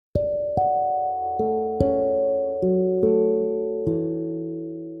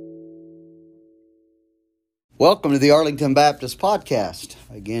Welcome to the Arlington Baptist Podcast.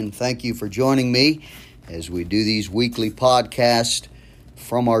 Again, thank you for joining me as we do these weekly podcasts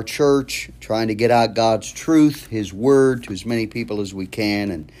from our church, trying to get out God's truth, His Word, to as many people as we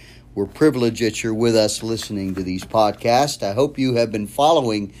can. And we're privileged that you're with us listening to these podcasts. I hope you have been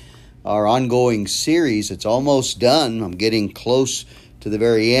following our ongoing series. It's almost done. I'm getting close to the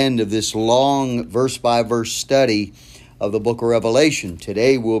very end of this long verse-by-verse study of the book of Revelation.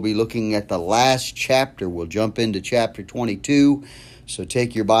 Today we'll be looking at the last chapter. We'll jump into chapter 22. So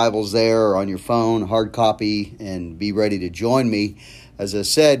take your Bibles there or on your phone, hard copy, and be ready to join me. As I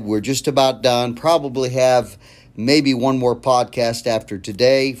said, we're just about done. Probably have maybe one more podcast after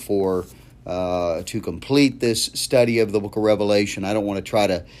today to complete this study of the book of Revelation. I don't want to try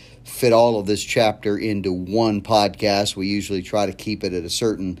to fit all of this chapter into one podcast. We usually try to keep it at a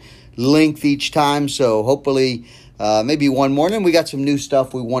certain length each time. So hopefully maybe one more. And then we got some new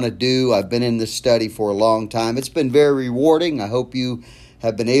stuff we want to do. I've been in this study for a long time. It's been very rewarding. I hope you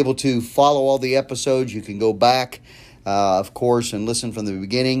have been able to follow all the episodes. You can go back, of course, and listen from the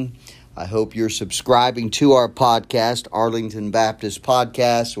beginning. I hope you're subscribing to our podcast, Arlington Baptist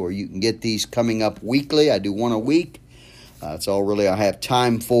Podcast, or you can get these coming up weekly. I do one a week. It's all really I have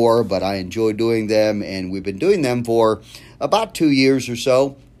time for, but I enjoy doing them, and we've been doing them for about 2 years or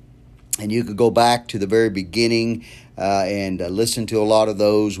so. And you could go back to the very beginning and listen to a lot of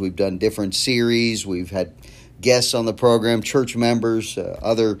those. We've done different series. We've had guests on the program, church members,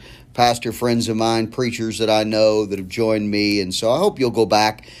 other pastor friends of mine, preachers that I know that have joined me. And so I hope you'll go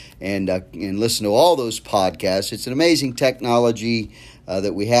back and listen to all those podcasts. It's an amazing technology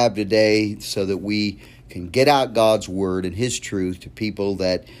that we have today so that we can get out God's Word and His truth to people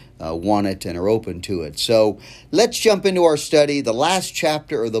that want it and are open to it. So let's jump into our study, the last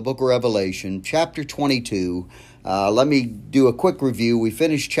chapter of the book of Revelation, chapter 22. Let me do a quick review. We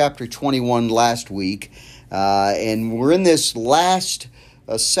finished chapter 21 last week, and we're in this last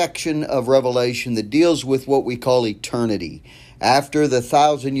section of Revelation that deals with what we call eternity. After the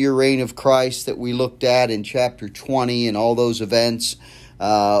 1,000-year reign of Christ that we looked at in chapter 20 and all those events,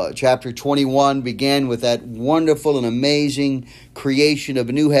 chapter 21 began with that wonderful and amazing creation of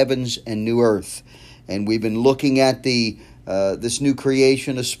new heavens and new earth. And we've been looking at this new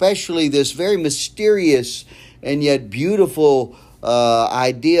creation, especially this very mysterious and yet beautiful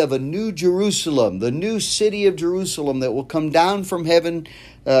idea of a new Jerusalem, the new city of Jerusalem that will come down from heaven,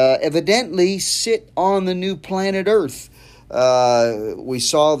 evidently sit on the new planet Earth. We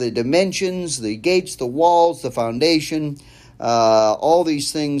saw the dimensions, the gates, the walls, the foundation, all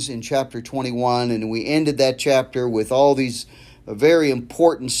these things in chapter 21, and we ended that chapter with all these very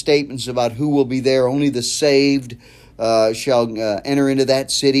important statements about who will be there. Only the saved shall enter into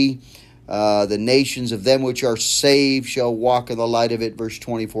that city. The nations of them which are saved shall walk in the light of it, verse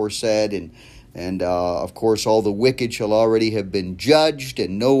 24 said. And of course, all the wicked shall already have been judged,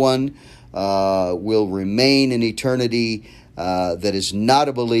 and no one will remain in eternity that is not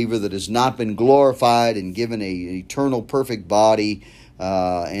a believer, that has not been glorified and given an eternal perfect body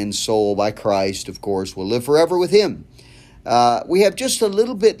and soul by Christ, of course, will live forever with Him. We have just a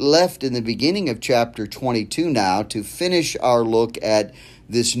little bit left in the beginning of chapter 22 now to finish our look at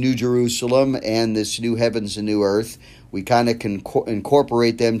this new Jerusalem and this new heavens and new earth. We kind of can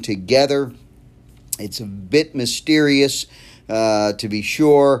incorporate them together. It's a bit mysterious, to be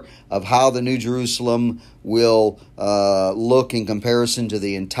sure, of how the New Jerusalem will look in comparison to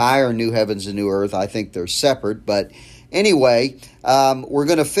the entire new heavens and new earth. I think they're separate. But anyway, we're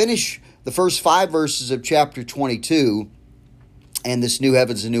going to finish the first 5 verses of chapter 22 and this new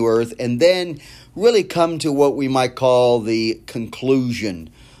heavens and new earth, and then really come to what we might call the conclusion.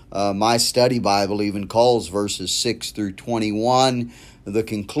 My study Bible even calls verses 6 through 21 the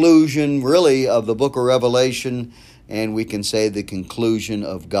conclusion, really, of the book of Revelation. And we can say the conclusion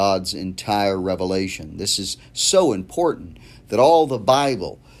of God's entire revelation. This is so important that all the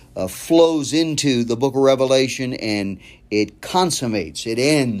Bible flows into the book of Revelation, and it consummates, it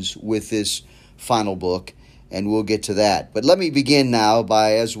ends with this final book, and we'll get to that. But let me begin now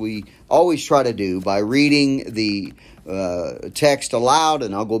by, as we always try to do, by reading the text aloud,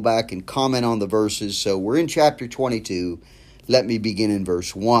 and I'll go back and comment on the verses. So we're in chapter 22. Let me begin in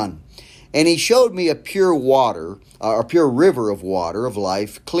verse 1. And he showed me a pure river of water of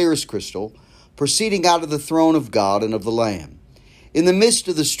life, clear as crystal, proceeding out of the throne of God and of the Lamb. In the midst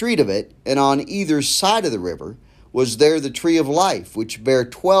of the street of it, and on either side of the river, was there the tree of life, which bare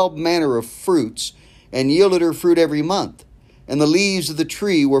 12 manner of fruits, and yielded her fruit every month. And the leaves of the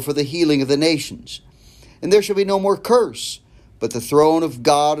tree were for the healing of the nations. And there shall be no more curse, but the throne of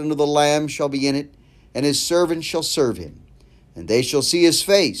God and of the Lamb shall be in it, and his servants shall serve him. And they shall see his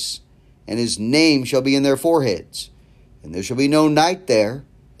face, and his name shall be in their foreheads. And there shall be no night there,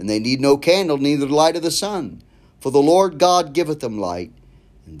 and they need no candle, neither the light of the sun. For the Lord God giveth them light,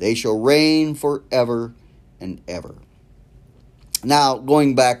 and they shall reign forever and ever. Now,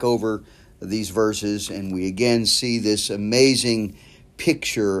 going back over these verses, and we again see this amazing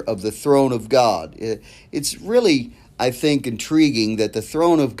picture of the throne of God. It's really, I think, intriguing that the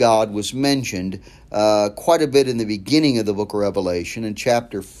throne of God was mentioned quite a bit in the beginning of the book of Revelation, in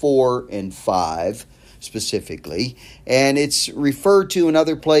chapter 4 and 5 specifically. And it's referred to in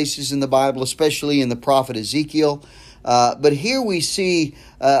other places in the Bible, especially in the prophet Ezekiel. But here we see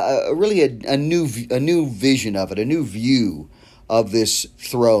really a new vision of it, a new view of this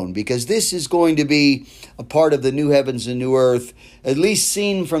throne, because this is going to be a part of the new heavens and new earth, at least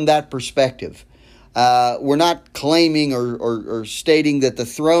seen from that perspective. We're not claiming or stating that the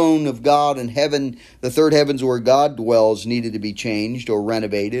throne of God in heaven, the third heavens where God dwells, needed to be changed or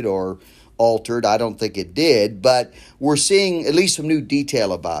renovated or altered. I don't think it did, but we're seeing at least some new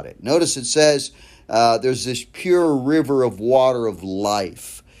detail about it. Notice it says there's this pure river of water of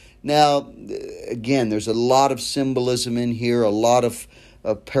life. Now, again, there's a lot of symbolism in here, a lot of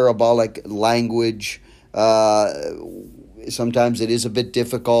parabolic language. Sometimes it is a bit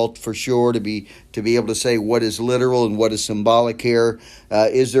difficult, for sure, to be able to say what is literal and what is symbolic here.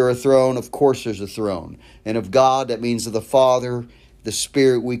 Is there a throne? Of course there's a throne. And of God, that means of the Father, the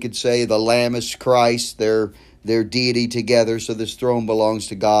Spirit, we could say. The Lamb is Christ. They're deity together, so this throne belongs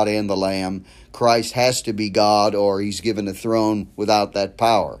to God and the Lamb. Christ has to be God, or he's given a throne without that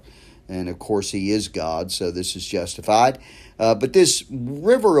power. And of course he is God, so this is justified. But this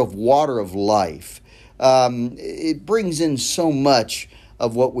river of water of life, it brings in so much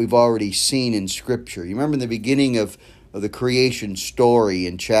of what we've already seen in Scripture. You remember in the beginning of the creation story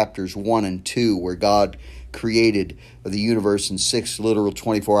in chapters 1 and 2, where God created the universe in 6 literal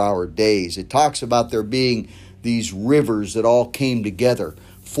 24-hour days. It talks about there being these rivers that all came together.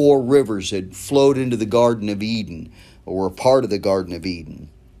 4 rivers that flowed into the Garden of Eden, or were part of the Garden of Eden.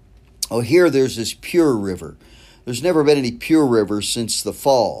 Oh, here there's this pure river. There's never been any pure rivers since the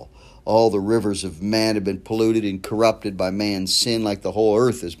fall. All the rivers of man have been polluted and corrupted by man's sin, like the whole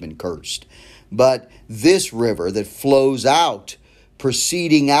earth has been cursed. But this river that flows out,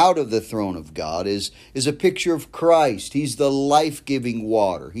 proceeding out of the throne of God, is a picture of Christ. He's the life-giving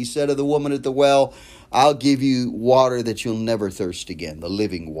water. He said to the woman at the well, I'll give you water that you'll never thirst again, the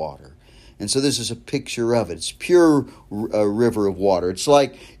living water. And so this is a picture of it. It's pure river of water. It's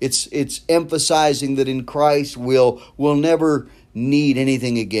like it's emphasizing that in Christ we'll never need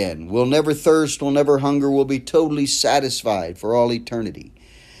anything again. We'll never thirst, we'll never hunger, we'll be totally satisfied for all eternity.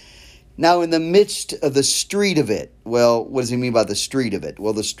 Now, in the midst of the street of it, well, what does he mean by the street of it?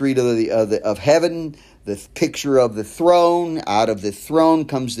 Well, the street of heaven, the picture of the throne. Out of the throne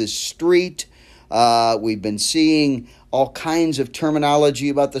comes this street. We've been seeing all kinds of terminology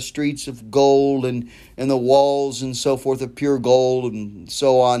about the streets of gold and the walls and so forth of pure gold and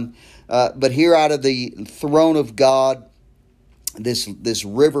so on. But here out of the throne of God, this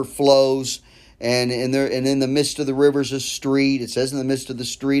river flows, and in the midst of the river is a street. It says in the midst of the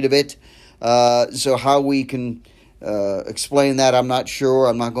street of it. So how we can explain that, I'm not sure.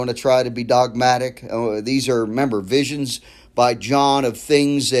 I'm not going to try to be dogmatic. These are, remember, visions by John of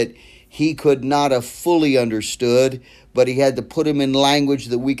things that he could not have fully understood, but he had to put them in language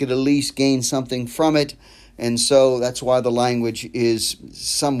that we could at least gain something from it. And so that's why the language is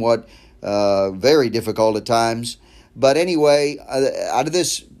somewhat very difficult at times. But anyway, out of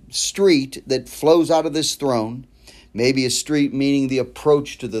this street that flows out of this throne, maybe a street meaning the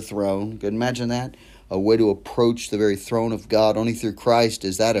approach to the throne. Can you imagine that? A way to approach the very throne of God. Only through Christ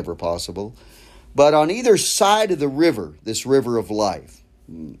is that ever possible. But on either side of the river, this river of life,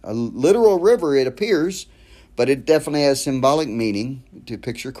 a literal river it appears, but it definitely has symbolic meaning to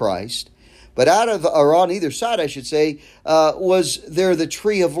picture Christ. But on either side, I should say, was there the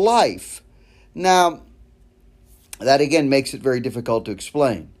tree of life. Now, that again makes it very difficult to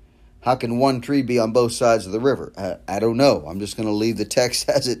explain. How can one tree be on both sides of the river? I don't know. I'm just going to leave the text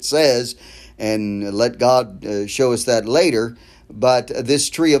as it says and let God show us that later. But this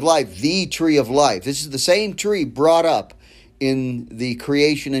tree of life, the tree of life, this is the same tree brought up in the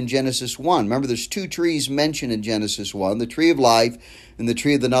creation in Genesis 1. Remember, there's 2 trees mentioned in Genesis 1, the tree of life and the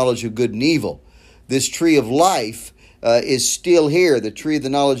tree of the knowledge of good and evil. This tree of life is still here. The tree of the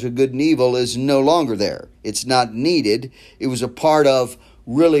knowledge of good and evil is no longer there. It's not needed. It was a part of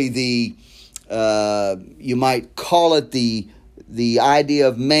really the, you might call it the idea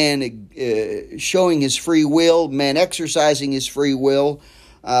of man showing his free will, man exercising his free will,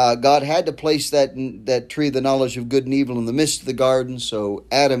 God had to place that tree of the knowledge of good and evil in the midst of the garden so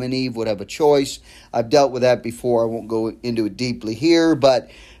Adam and Eve would have a choice. I've dealt with that before. I won't go into it deeply here, but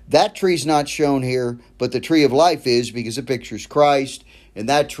that tree's not shown here, but the tree of life is, because it pictures Christ, and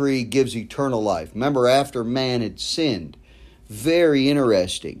that tree gives eternal life. Remember, after man had sinned, very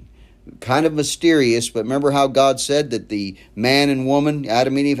interesting, kind of mysterious, but remember how God said that the man and woman,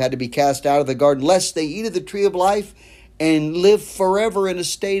 Adam and Eve, had to be cast out of the garden lest they eat of the tree of life and live forever in a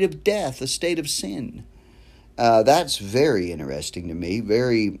state of death, a state of sin. That's very interesting to me,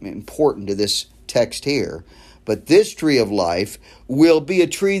 very important to this text here. But this tree of life will be a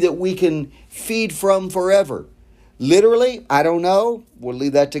tree that we can feed from forever. Literally, I don't know. We'll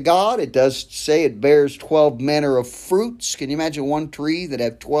leave that to God. It does say it bears 12 manner of fruits. Can you imagine one tree that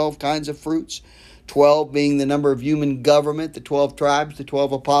have 12 kinds of fruits? 12 being the number of human government, the 12 tribes, the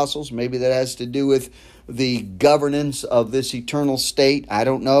 12 apostles. Maybe that has to do with the governance of this eternal state. I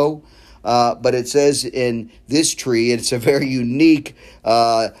don't know. But it says in this tree, it's a very unique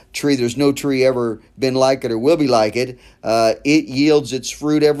tree. There's no tree ever been like it or will be like it. It yields its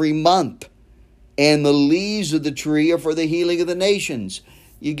fruit every month. And the leaves of the tree are for the healing of the nations.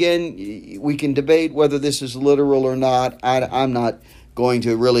 Again, we can debate whether this is literal or not. I'm not going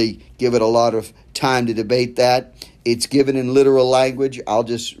to really give it a lot of time to debate that. It's given in literal language. I'll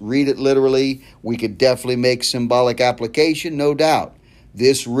just read it literally. We could definitely make symbolic application, no doubt.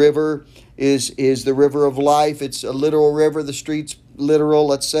 This river is the river of life. It's a literal river. The street's literal,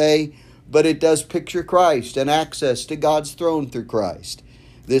 let's say. But it does picture Christ and access to God's throne through Christ.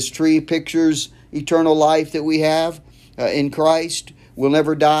 This tree pictures eternal life that we have in Christ. We'll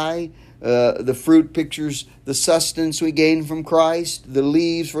never die. The fruit pictures the sustenance we gain from Christ. The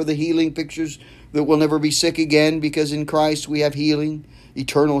leaves for the healing pictures that we'll never be sick again, because in Christ we have healing,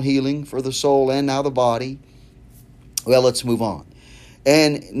 eternal healing for the soul and now the body. Well, let's move on.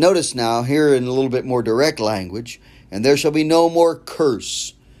 And notice now here in a little bit more direct language, and there shall be no more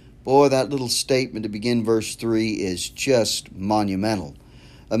curse. Boy, that little statement to begin verse 3 is just monumental.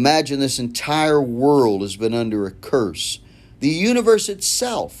 Imagine this entire world has been under a curse. The universe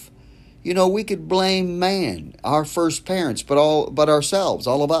itself. You know, we could blame man, our first parents, but ourselves,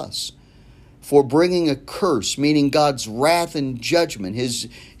 all of us, for bringing a curse, meaning God's wrath and judgment,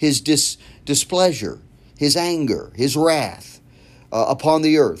 his displeasure, his anger, his wrath upon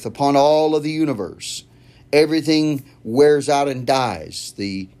the earth, upon all of the universe. Everything wears out and dies.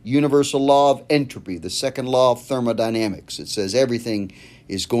 The universal law of entropy, the second law of thermodynamics. It says everything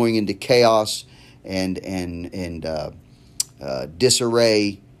is going into chaos and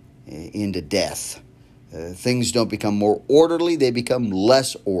disarray, into death. Things don't become more orderly, they become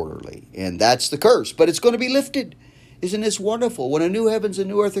less orderly. And that's the curse. But it's going to be lifted. Isn't this wonderful? When a new heavens and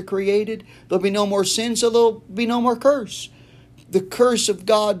new earth are created, there'll be no more sin, so there'll be no more curse. The curse of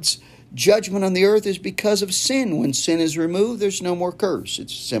God's judgment on the earth is because of sin. When sin is removed, there's no more curse.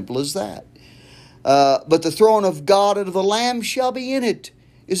 It's simple as that. But the throne of God and of the Lamb shall be in it.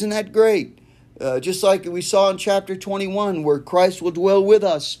 Isn't that great? Just like we saw in chapter 21, where Christ will dwell with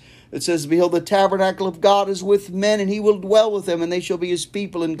us. It says, behold, the tabernacle of God is with men, and he will dwell with them, and they shall be his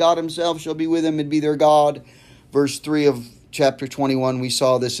people, and God himself shall be with them and be their God. Verse 3 of chapter 21, we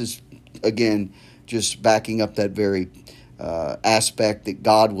saw this is, again, just backing up that very aspect that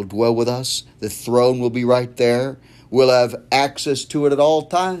God will dwell with us. The throne will be right there. We'll have access to it at all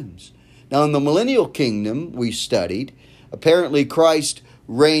times. Now, in the millennial kingdom we studied, apparently Christ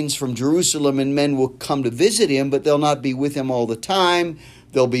reigns from Jerusalem, and men will come to visit him, but they'll not be with him all the time.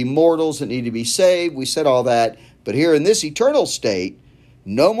 There'll be mortals that need to be saved. We said all that. But here in this eternal state,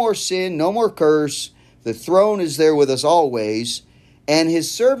 no more sin, no more curse. The throne is there with us always, and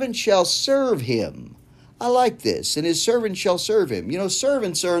his servant shall serve him. I like this. And his servant shall serve him. You know,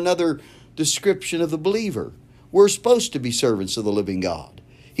 servants are another description of the believer. We're supposed to be servants of the living God.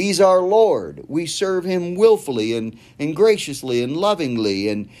 He's our Lord. We serve him willfully and graciously and lovingly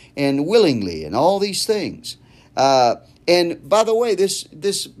and willingly and all these things. And by the way, this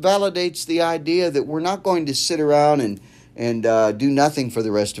validates the idea that we're not going to sit around and do nothing for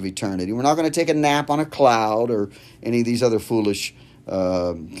the rest of eternity. We're not going to take a nap on a cloud or any of these other foolish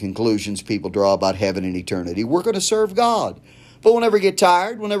conclusions people draw about heaven and eternity. We're going to serve God. But we'll never get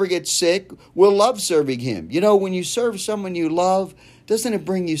tired. We'll never get sick. We'll love serving him. You know, when you serve someone you love, doesn't it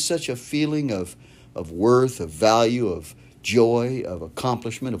bring you such a feeling of worth, of value, of joy, of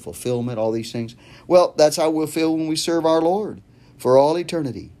accomplishment, of fulfillment, all these things? Well, that's how we'll feel when we serve our Lord for all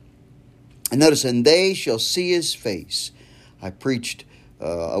eternity. And notice, and they shall see his face. I preached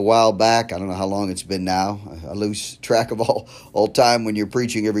a while back. I don't know how long it's been now. I lose track of all time when you're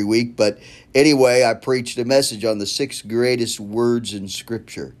preaching every week. But anyway, I preached a message on the 6 greatest words in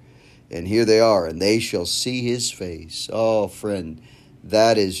Scripture. And here they are. And they shall see his face. Oh, friend,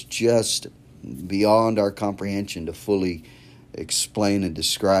 that is just beyond our comprehension to fully explain and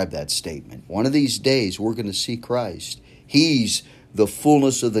describe that statement. One of these days, we're going to see Christ. He's the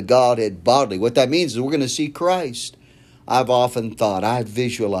fullness of the Godhead bodily. What that means is we're going to see Christ. I've often thought, I've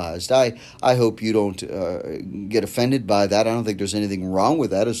visualized. I hope you don't get offended by that. I don't think there's anything wrong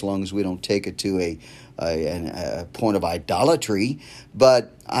with that as long as we don't take it to a point of idolatry.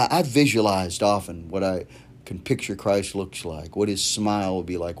 But I've visualized often what I can picture Christ looks like, what his smile will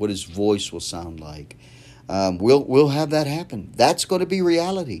be like, what his voice will sound like. We'll have that happen. That's going to be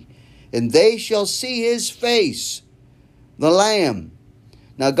reality. And they shall see his face, the Lamb.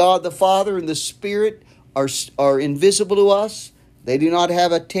 Now God the Father and the Spirit are invisible to us. They do not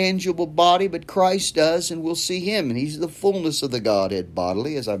have a tangible body, but Christ does, and we'll see him. And he's the fullness of the Godhead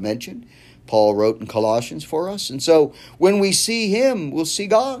bodily, as I mentioned. Paul wrote in Colossians for us. And so when we see him, we'll see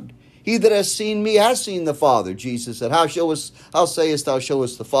God. He that has seen me has seen the Father. Jesus said, How sayest thou, show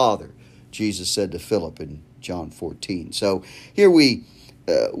us the Father? Jesus said to Philip in John 14. So here we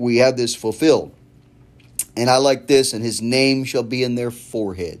have this fulfilled. And I like this, and his name shall be in their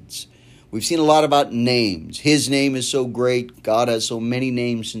foreheads. We've seen a lot about names. His name is so great. God has so many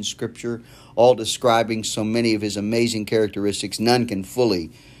names in Scripture, all describing so many of his amazing characteristics. None can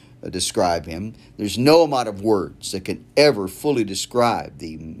fully describe him. There's no amount of words that can ever fully describe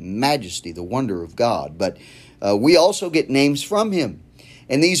the majesty, the wonder of God. But we also get names from him.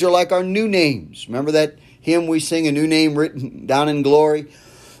 And these are like our new names. Remember that hymn we sing, A New Name Written Down in Glory?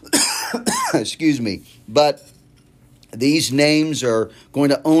 Excuse me. But these names are going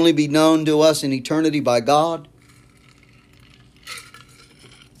to only be known to us in eternity by God.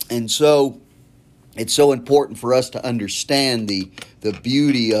 And so it's so important for us to understand the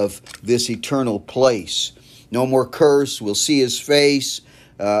beauty of this eternal place. No more curse. We'll see his face.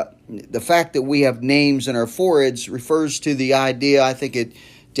 The fact that we have names in our foreheads refers to the idea, I think it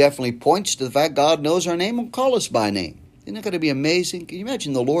definitely points to the fact God knows our name and will call us by name. Isn't that going to be amazing? Can you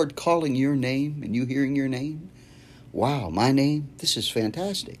imagine the Lord calling your name and you hearing your name? Wow, my name? This is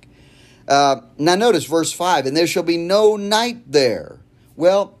fantastic. Now notice verse 5, and there shall be no night there.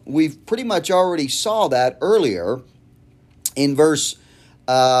 Well, we've pretty much already saw that earlier in verse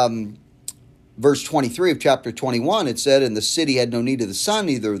 23 of chapter 21. It said, and the city had no need of the sun,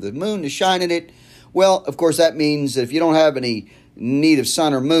 neither of the moon to shine in it. Well, of course, that means that if you don't have any need of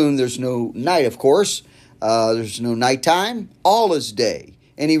sun or moon, there's no night, of course. There's no nighttime. All is day.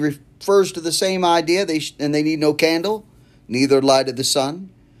 And he refers to the same idea, and they need no candle, neither light of the sun.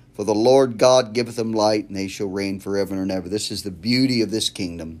 For the Lord God giveth them light, and they shall reign forever and ever. This is the beauty of this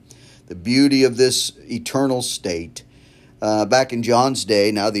kingdom, the beauty of this eternal state. Back in John's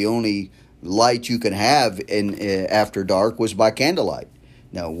day, now the only light you can have after dark was by candlelight.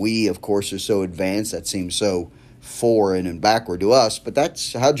 Now we, of course, are so advanced, that seems so foreign and backward to us, but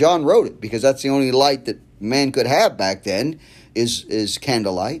that's how John wrote it, because that's the only light that man could have back then is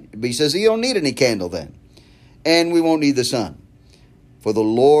candlelight. But he says you don't need any candle then, and we won't need the sun. For the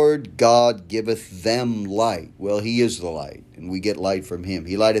Lord God giveth them light. Well, he is the light, and we get light from him.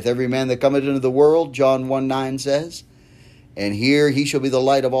 He lighteth every man that cometh into the world, John 1:9 says. And here he shall be the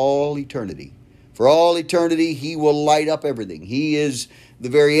light of all eternity. For all eternity he will light up everything. He is the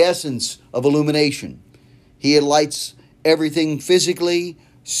very essence of illumination. He lights everything physically,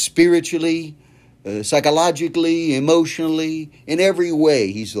 spiritually, psychologically, emotionally. In every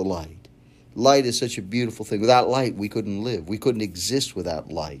way, he's the light. Light is such a beautiful thing. Without light, we couldn't live. We couldn't exist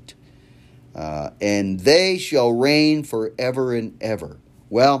without light. And they shall reign forever and ever.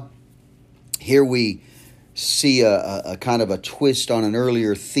 Well, here we see a kind of a twist on an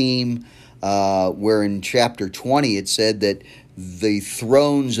earlier theme, where in chapter 20 it said that the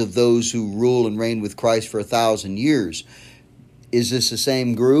thrones of those who rule and reign with Christ for 1,000 years. Is this the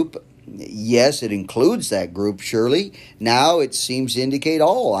same group? Yes, it includes that group, surely. Now it seems to indicate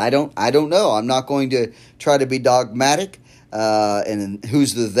all. I don't know. I'm not going to try to be dogmatic. And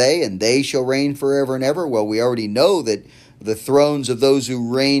who's the they? And they shall reign forever and ever. Well, we already know that the thrones of those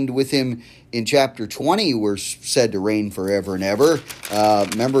who reigned with him in chapter 20 were said to reign forever and ever.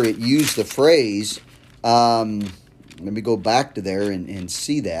 Remember, it used the phrase, let me go back to there and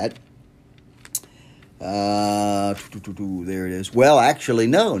see that. There it is. Well, actually,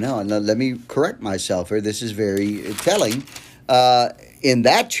 no. Let me correct myself here. This is very telling. in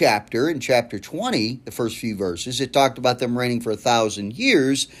that chapter, in chapter 20, the first few verses, it talked about them reigning for 1,000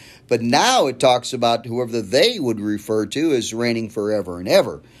 years. But now it talks about whoever they would refer to as reigning forever and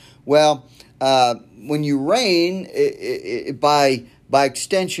ever. Well, when you reign, by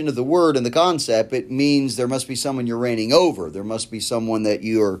extension of the word and the concept, it means there must be someone you're reigning over. There must be someone that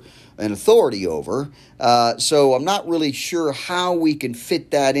you're an authority over. So I'm not really sure how we can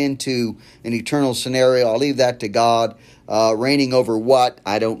fit that into an eternal scenario. I'll leave that to God. Reigning over what?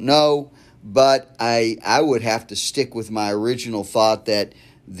 I don't know. But I would have to stick with my original thought that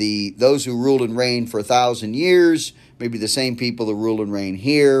those who ruled and reigned for 1,000 years, maybe the same people that rule and reign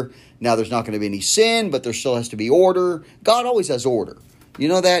here. Now, there's not going to be any sin, but there still has to be order. God always has order. You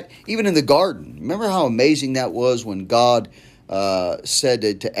know that? Even in the garden. Remember how amazing that was when God said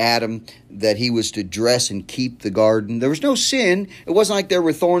to Adam that he was to dress and keep the garden. There was no sin. It wasn't like there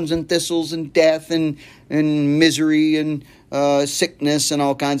were thorns and thistles and death and misery and sickness and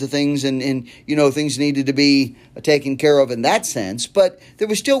all kinds of things. And things needed to be taken care of in that sense. But there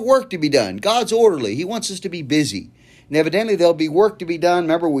was still work to be done. God's orderly. He wants us to be busy. And evidently there'll be work to be done.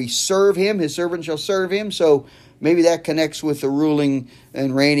 Remember, we serve him. His servant shall serve him. So maybe that connects with the ruling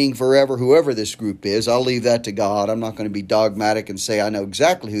and reigning forever, whoever this group is. I'll leave that to God. I'm not going to be dogmatic and say I know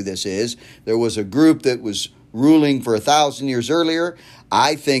exactly who this is. There was a group that was ruling for 1,000 years earlier.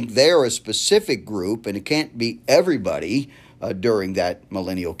 I think they're a specific group, and it can't be everybody during that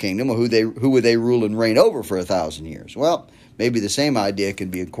millennial kingdom. Who would they rule and reign over for 1,000 years? Well, maybe the same idea can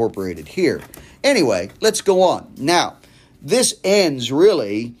be incorporated here. Anyway, let's go on. Now, this ends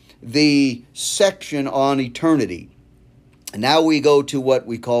really the section on eternity. And now we go to what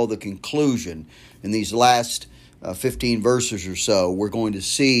we call the conclusion. In these last 15 verses or so, we're going to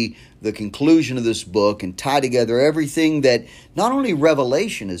see the conclusion of this book and tie together everything that not only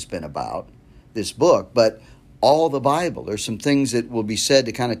Revelation has been about, this book, but all the Bible. There's some things that will be said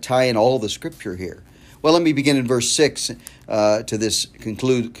to kind of tie in all the Scripture here. Well, let me begin in verse 6 to this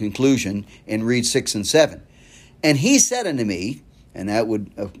conclusion and read 6 and 7. And he said unto me, and that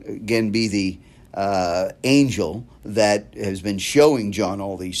would again be the angel that has been showing John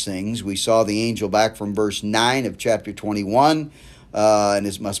all these things. We saw the angel back from verse 9 of chapter 21, and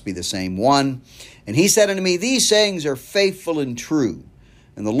this must be the same one. And he said unto me, these sayings are faithful and true.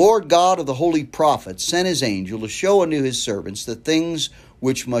 And the Lord God of the holy prophets sent his angel to show unto his servants the things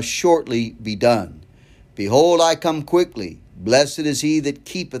which must shortly be done. Behold, I come quickly. Blessed is he that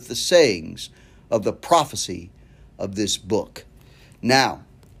keepeth the sayings of the prophecy of this book. Now,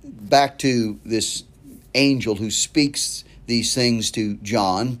 back to this angel who speaks these things to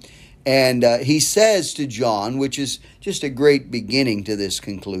John. And he says to John, which is just a great beginning to this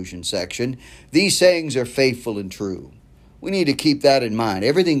conclusion section, these sayings are faithful and true. We need to keep that in mind.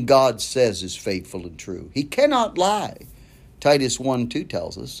 Everything God says is faithful and true. He cannot lie. Titus 1:2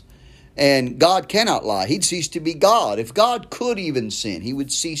 tells us. And God cannot lie. He'd cease to be God. If God could even sin, he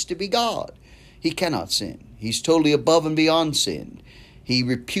would cease to be God. He cannot sin. He's totally above and beyond sin. He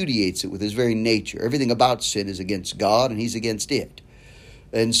repudiates it with his very nature. Everything about sin is against God, and he's against it.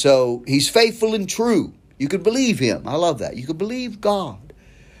 And so he's faithful and true. You could believe him. I love that. You could believe God.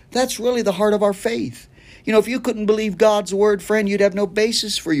 That's really the heart of our faith. You know, if you couldn't believe God's word, friend, you'd have no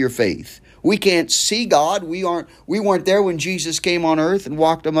basis for your faith. We can't see God. We weren't there when Jesus came on earth and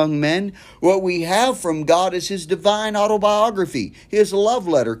walked among men. What we have from God is his divine autobiography, his love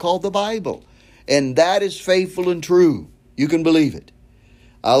letter called the Bible. And that is faithful and true. You can believe it.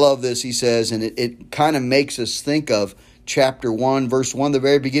 I love this, he says, and it kind of makes us think of chapter 1, verse 1, the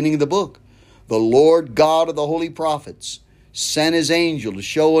very beginning of the book. The Lord God of the holy prophets sent his angel to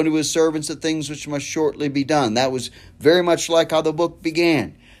show unto his servants the things which must shortly be done. That was very much like how the book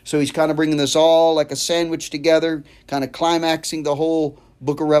began. So he's kind of bringing this all like a sandwich together, kind of climaxing the whole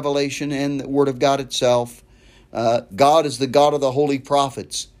book of Revelation and the Word of God itself. God is the God of the holy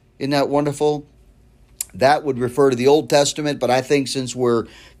prophets. Isn't that wonderful? That would refer to the Old Testament, but I think since we're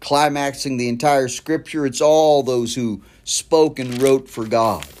climaxing the entire Scripture, it's all those who spoke and wrote for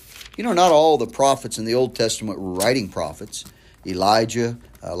God. You know, not all the prophets in the Old Testament were writing prophets. Elijah,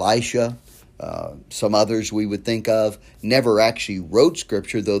 Elisha, some others we would think of never actually wrote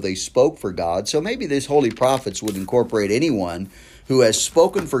Scripture, though they spoke for God. So maybe these holy prophets would incorporate anyone who has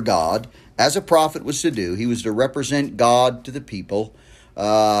spoken for God, as a prophet was to do. He was to represent God to the people.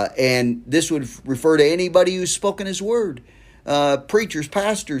 And this would refer to anybody who's spoken his word. Preachers,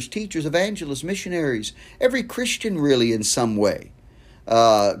 pastors, teachers, evangelists, missionaries. Every Christian really in some way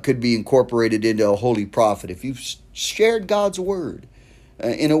could be incorporated into a holy prophet. If you've shared God's word,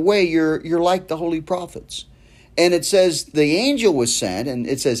 in a way you're like the holy prophets. And it says the angel was sent, and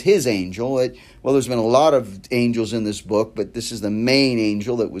it says his angel. Well, there's been a lot of angels in this book, but this is the main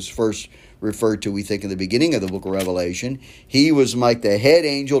angel that was first referred to, we think, in the beginning of the book of Revelation. He was like the head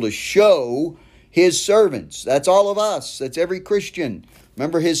angel to show his servants. That's all of us. That's every Christian.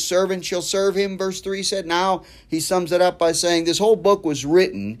 Remember, his servant shall serve him, verse 3 said. Now he sums it up by saying this whole book was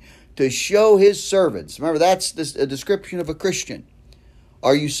written to show his servants. Remember, that's a description of a Christian.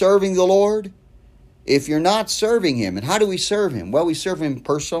 Are you serving the Lord? If you're not serving him, and how do we serve him? Well, we serve him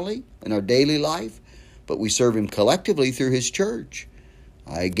personally in our daily life, but we serve him collectively through his church.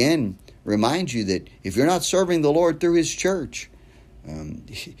 I again remind you that if you're not serving the Lord through his church,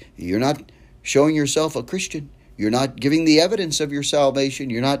 you're not showing yourself a Christian. You're not giving the evidence of your salvation.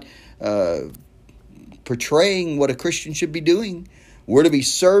 You're not portraying what a Christian should be doing. We're to be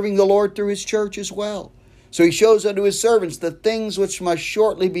serving the Lord through his church as well. So he shows unto his servants the things which must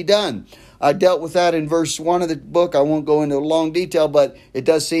shortly be done. I dealt with that in verse 1 of the book. I won't go into long detail, but it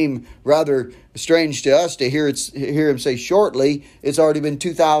does seem rather strange to us to hear him say shortly. It's already been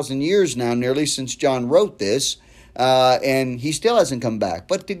 2,000 years now, nearly, since John wrote this, and he still hasn't come back.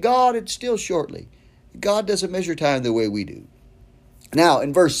 But to God, it's still shortly. God doesn't measure time the way we do. Now,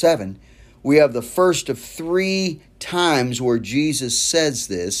 in verse 7, we have the first of 3 times where Jesus says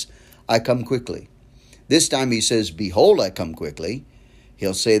this, I come quickly. This time he says, behold, I come quickly.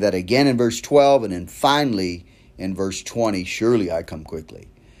 He'll say that again in verse 12, and then finally in verse 20, surely I come quickly.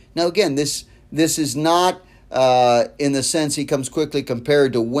 Now again, this is not in the sense he comes quickly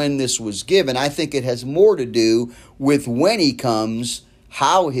compared to when this was given. I think it has more to do with when he comes,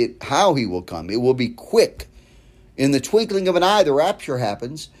 how he will come. It will be quick. In the twinkling of an eye, the rapture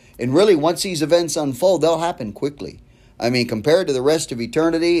happens. And really, once these events unfold, they'll happen quickly. I mean, compared to the rest of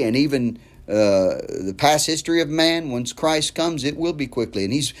eternity and even the past history of man, once Christ comes, it will be quickly.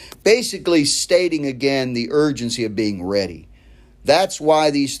 And he's basically stating again the urgency of being ready. That's why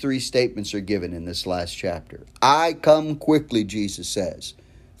these 3 statements are given in this last chapter. I come quickly, Jesus says.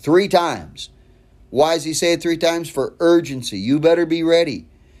 3 times. Why does he say it 3 times? For urgency. You better be ready.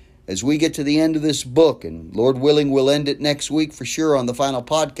 As we get to the end of this book, and Lord willing, we'll end it next week for sure on the final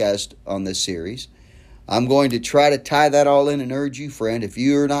podcast on this series. I'm going to try to tie that all in and urge you, friend, if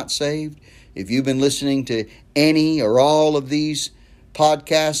you're not saved, if you've been listening to any or all of these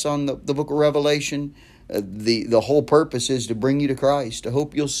podcasts on the book of Revelation, the whole purpose is to bring you to Christ. I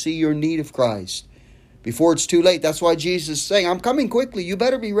hope you'll see your need of Christ before it's too late. That's why Jesus is saying, I'm coming quickly. You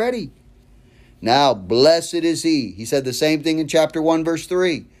better be ready. Now, blessed is he. He said the same thing in chapter 1, verse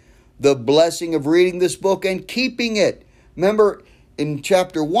 3. The blessing of reading this book and keeping it. Remember, in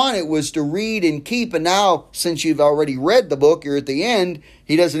chapter 1, it was to read and keep. And now, since you've already read the book, you're at the end.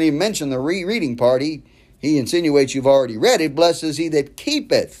 He doesn't even mention the rereading part. He insinuates you've already read it. Blessed is he that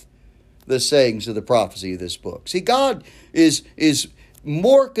keepeth the sayings of the prophecy of this book. See, God is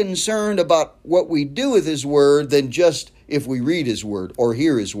more concerned about what we do with his word than just if we read his word or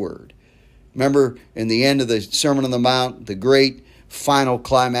hear his word. Remember, in the end of the Sermon on the Mount, the great final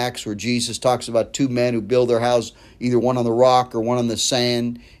climax where Jesus talks about 2 men who build their house, either one on the rock or one on the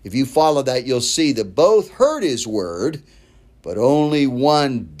sand. If you follow that, you'll see that both heard his word, but only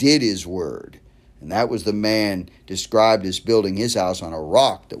one did his word. And that was the man described as building his house on a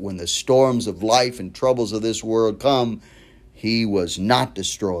rock, that when the storms of life and troubles of this world come, he was not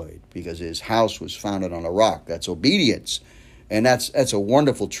destroyed because his house was founded on a rock. That's obedience. And that's a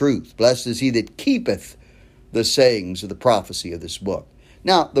wonderful truth. Blessed is he that keepeth the sayings of the prophecy of this book.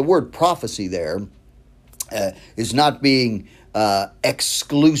 Now, the word prophecy there is not being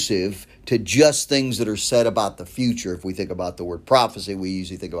exclusive to just things that are said about the future. If we think about the word prophecy, we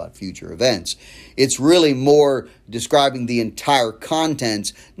usually think about future events. It's really more describing the entire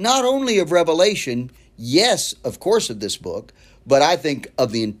contents, not only of Revelation, yes, of course, of this book, but I think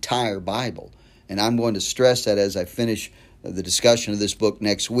of the entire Bible. And I'm going to stress that as I finish the discussion of this book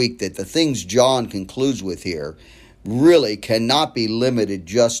next week, that the things John concludes with here really cannot be limited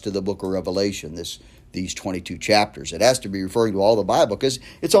just to the book of Revelation, these 22 chapters. It has to be referring to all the Bible because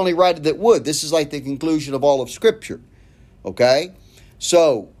it's only right that would. This is like the conclusion of all of Scripture. Okay?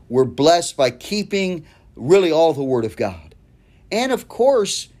 So, we're blessed by keeping really all the Word of God. And of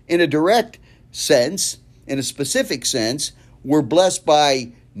course, in a direct sense, in a specific sense, we're blessed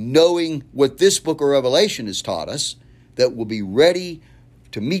by knowing what this book of Revelation has taught us, that we'll be ready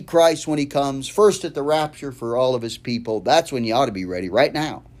to meet Christ when he comes, first at the rapture for all of his people. That's when you ought to be ready, right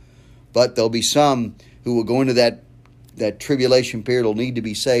now. But there'll be some who will go into that tribulation period, will need to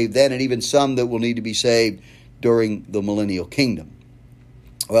be saved then, and even some that will need to be saved during the millennial kingdom.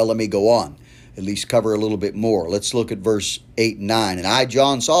 Well, let me go on, at least cover a little bit more. Let's look at verse 8 and 9. And I,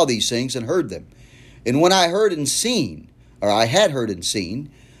 John, saw these things and heard them. And when I heard and seen, or I had heard and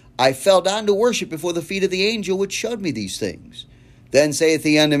seen, I fell down to worship before the feet of the angel which showed me these things. Then saith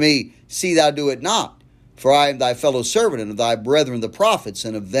he unto me, See thou do it not, for I am thy fellow servant, and of thy brethren the prophets,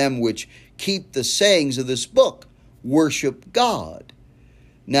 and of them which keep the sayings of this book. Worship God.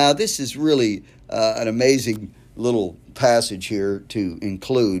 Now, this is really an amazing little passage here to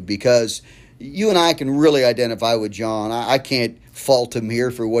include, because you and I can really identify with John. I can't fault him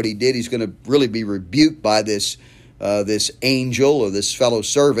here for what he did. He's going to really be rebuked by this angel or this fellow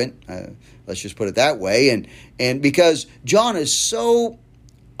servant. Let's just put it that way. And because John is so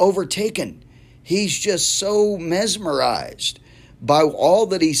overtaken, he's just so mesmerized by all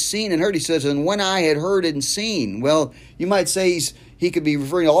that he's seen and heard. He says, and when I had heard and seen. Well, you might say he could be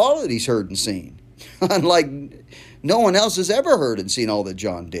referring to all that he's heard and seen. Unlike no one else has ever heard and seen all that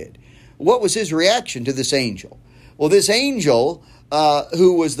John did. What was his reaction to this angel? Well, this angel,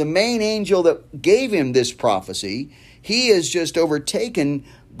 who was the main angel that gave him this prophecy, he is just overtaken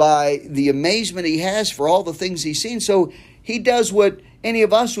by the amazement he has for all the things he's seen. So he does what any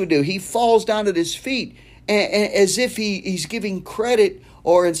of us would do. He falls down at his feet as if he's giving credit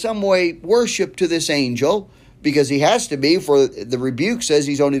or in some way worship to this angel, because he has to be, for the rebuke says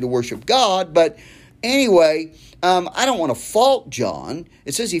he's only to worship God. But anyway, I don't want to fault John.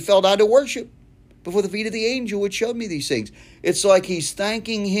 It says he fell down to worship before the feet of the angel which showed me these things. It's like he's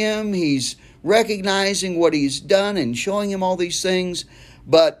thanking him. He's recognizing what he's done and showing him all these things.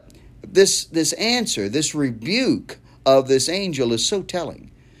 But this answer, this rebuke of this angel is so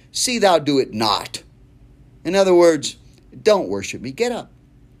telling. See thou do it not. In other words, don't worship me. Get up.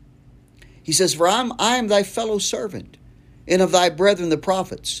 He says, for I am thy fellow servant, and of thy brethren the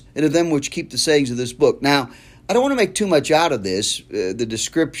prophets, and of them which keep the sayings of this book. Now, I don't want to make too much out of this, the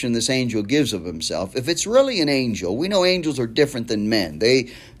description this angel gives of himself. If it's really an angel, we know angels are different than men.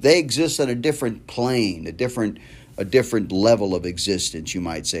 They exist on a different plane, a different level of existence, you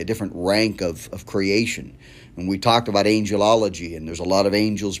might say, a different rank of creation. And we talked about angelology, and there's a lot of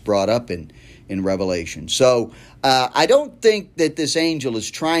angels brought up in Revelation. So I don't think that this angel is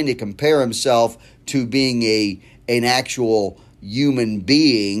trying to compare himself to being an actual human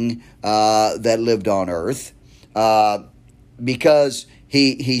being that lived on earth, because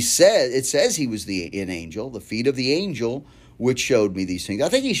it says he was an angel, the feet of the angel which showed me these things. I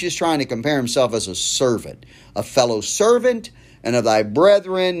think he's just trying to compare himself as a servant, a fellow servant, and of thy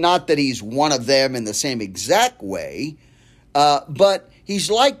brethren. Not that he's one of them in the same exact way, but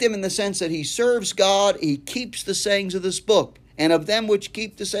he's like them in the sense that he serves God, he keeps the sayings of this book, and of them which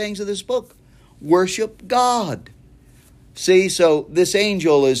keep the sayings of this book, worship God. See, so this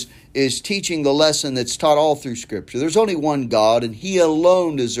angel is teaching the lesson that's taught all through Scripture. There's only one God, and he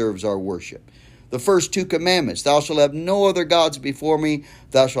alone deserves our worship. The first two commandments, thou shalt have no other gods before me,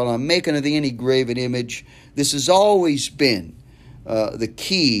 thou shalt not make unto thee any graven image. This has always been the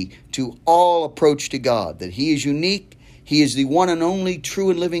key to all approach to God, that he is unique, he is the one and only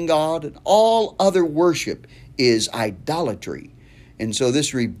true and living God, and all other worship is idolatry. And so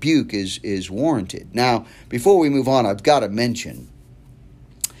this rebuke is warranted. Now, before we move on, I've got to mention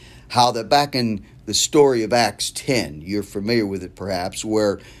how that back in the story of Acts 10, you're familiar with it perhaps,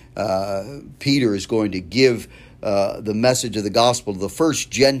 where Peter is going to give the message of the gospel to the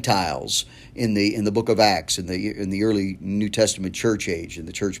first Gentiles in the book of Acts, in the early New Testament church age, in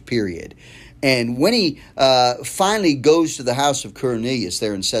the church period. And when he finally goes to the house of Cornelius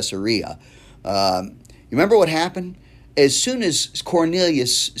there in Caesarea, you remember what happened? As soon as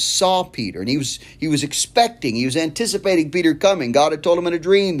Cornelius saw Peter, and he was expecting, he was anticipating Peter coming. God had told him in a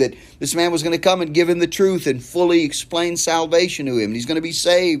dream that this man was going to come and give him the truth and fully explain salvation to him. And he's going to be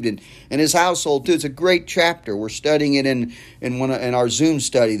saved and his household too. It's a great chapter. We're studying it in our Zoom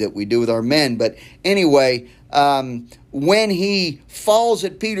study that we do with our men. But anyway, when he falls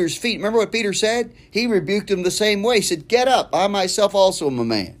at Peter's feet, remember what Peter said? He rebuked him the same way. He said, "Get up, I myself also am a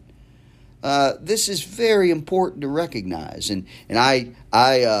man." This is very important to recognize. And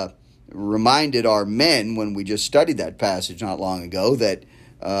I reminded our men when we just studied that passage not long ago that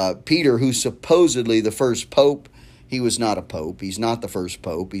Peter, who's supposedly the first pope, he was not a pope. He's not the first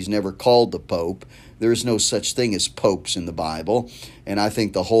pope. He's never called the pope. There is no such thing as popes in the Bible. And I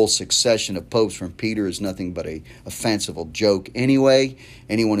think the whole succession of popes from Peter is nothing but a fanciful joke anyway.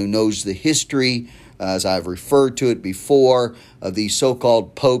 Anyone who knows the history, as I've referred to it before, of these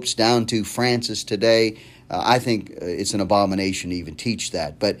so-called popes down to Francis today, I think it's an abomination to even teach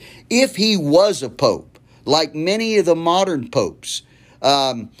that. But if he was a pope, like many of the modern popes,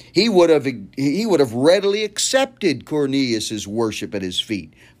 he would have readily accepted Cornelius's worship at his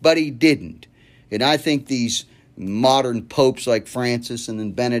feet, but he didn't. And I think these modern popes like Francis and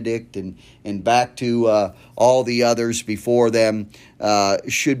then Benedict and back to all the others before them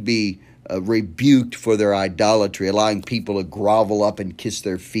should be rebuked for their idolatry, allowing people to grovel up and kiss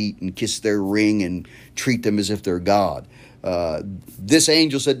their feet and kiss their ring and treat them as if they're God. This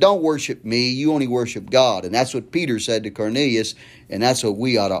angel said, don't worship me, you only worship God. And that's what Peter said to Cornelius, and that's what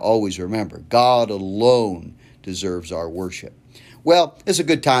we ought to always remember. God alone deserves our worship. Well, it's a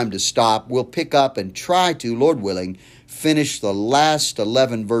good time to stop. We'll pick up and try to, Lord willing, finish the last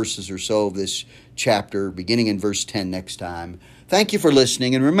 11 verses or so of this chapter, beginning in verse 10 next time. Thank you for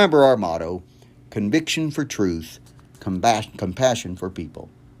listening, and remember our motto, conviction for truth, compassion for people.